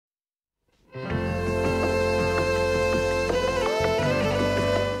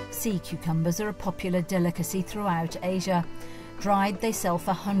Sea cucumbers are a popular delicacy throughout Asia. Dried, they sell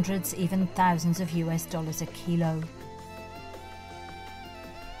for hundreds, even thousands of US dollars a kilo.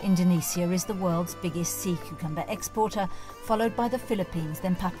 Indonesia is the world's biggest sea cucumber exporter, followed by the Philippines,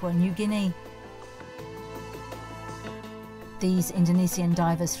 then Papua New Guinea. These Indonesian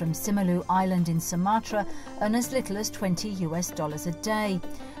divers from Simeulue Island in Sumatra earn as little as 20 US dollars a day,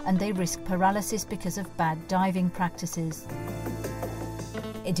 and they risk paralysis because of bad diving practices.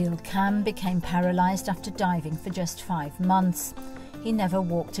 Idil Kam became paralysed after diving for just 5 months. He never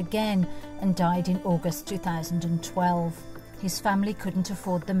walked again and died in August 2012. His family couldn't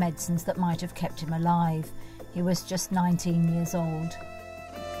afford the medicines that might have kept him alive. He was just 19 years old.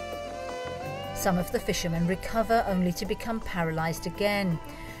 Some of the fishermen recover only to become paralysed again.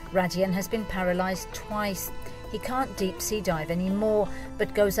 Radian has been paralysed twice. He can't deep sea dive anymore,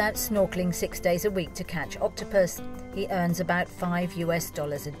 but goes out snorkeling 6 days a week to catch octopus. He earns about 5 US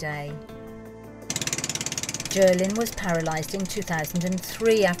dollars a day. Jerlin was paralysed in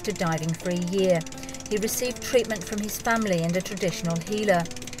 2003 after diving for a year. He received treatment from his family and a traditional healer.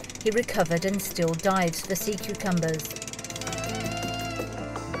 He recovered and still dives for sea cucumbers.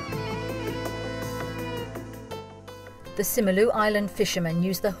 The Simeulue Island fishermen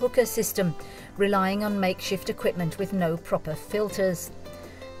use the hooker system, relying on makeshift equipment with no proper filters.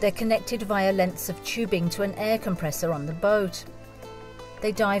 They're connected via lengths of tubing to an air compressor on the boat.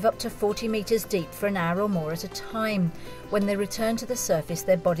 They dive up to 40 meters deep for an hour or more at a time. When they return to the surface,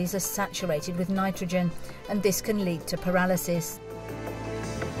 their bodies are saturated with nitrogen, and this can lead to paralysis.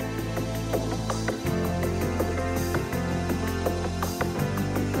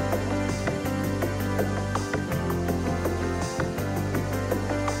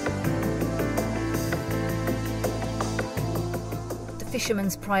 The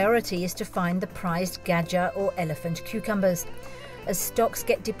fisherman's priority is to find the prized gajah or elephant cucumbers. As stocks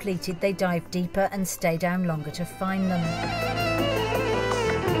get depleted, they dive deeper and stay down longer to find them.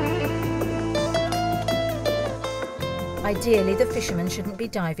 Ideally, the fishermen shouldn't be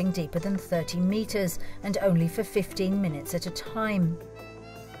diving deeper than 30 meters and only for 15 minutes at a time.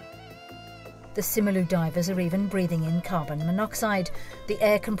 The Simeulue divers are even breathing in carbon monoxide. The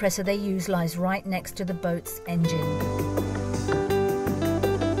air compressor they use lies right next to the boat's engine.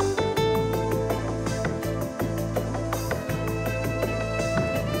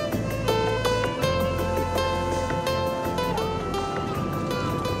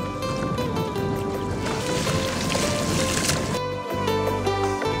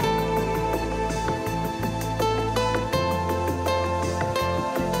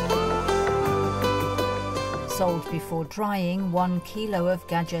 Sold before drying, 1 kilo of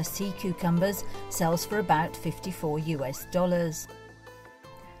gajah sea cucumbers sells for about 54 US dollars.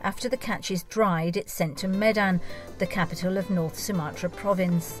 After the catch is dried, it's sent to Medan, the capital of North Sumatra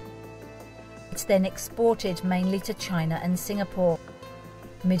province. It's then exported mainly to China and Singapore.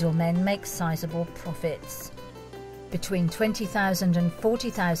 Middlemen make sizable profits. Between 20,000 and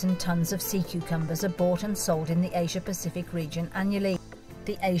 40,000 tons of sea cucumbers are bought and sold in the Asia-Pacific region annually.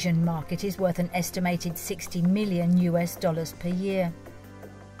 The Asian market is worth an estimated 60 million US dollars per year.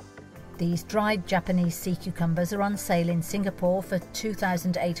 These dried Japanese sea cucumbers are on sale in Singapore for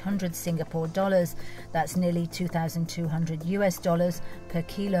 2,800 Singapore dollars. That's nearly 2,200 US dollars per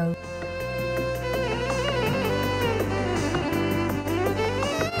kilo.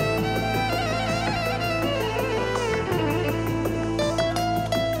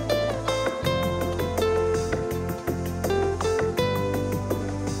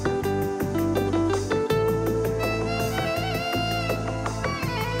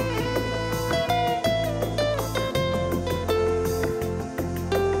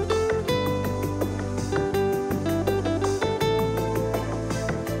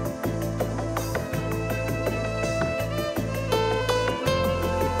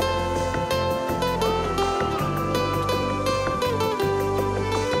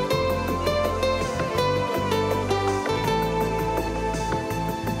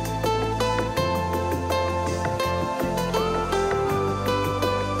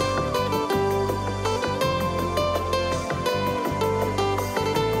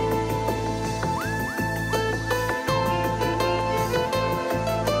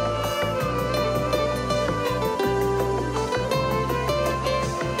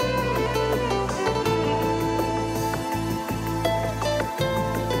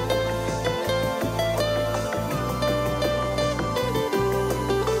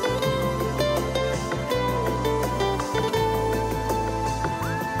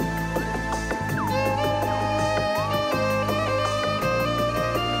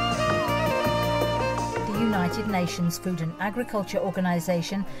 United Nations Food and Agriculture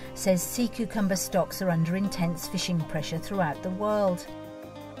Organization says sea cucumber stocks are under intense fishing pressure throughout the world.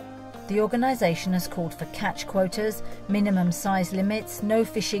 The organisation has called for catch quotas, minimum size limits, no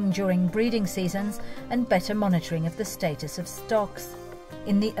fishing during breeding seasons and better monitoring of the status of stocks.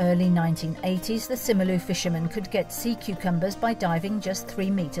 In the early 1980s, the Simeulue fishermen could get sea cucumbers by diving just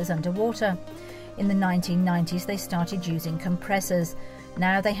 3 metres underwater. In the 1990s, they started using compressors.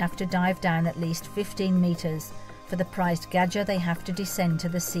 Now they have to dive down at least 15 metres. For the prized gadger, they have to descend to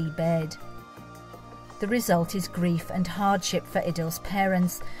the seabed. The result is grief and hardship for Idil's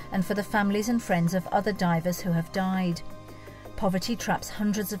parents and for the families and friends of other divers who have died. Poverty traps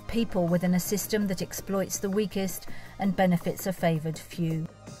hundreds of people within a system that exploits the weakest and benefits a favoured few.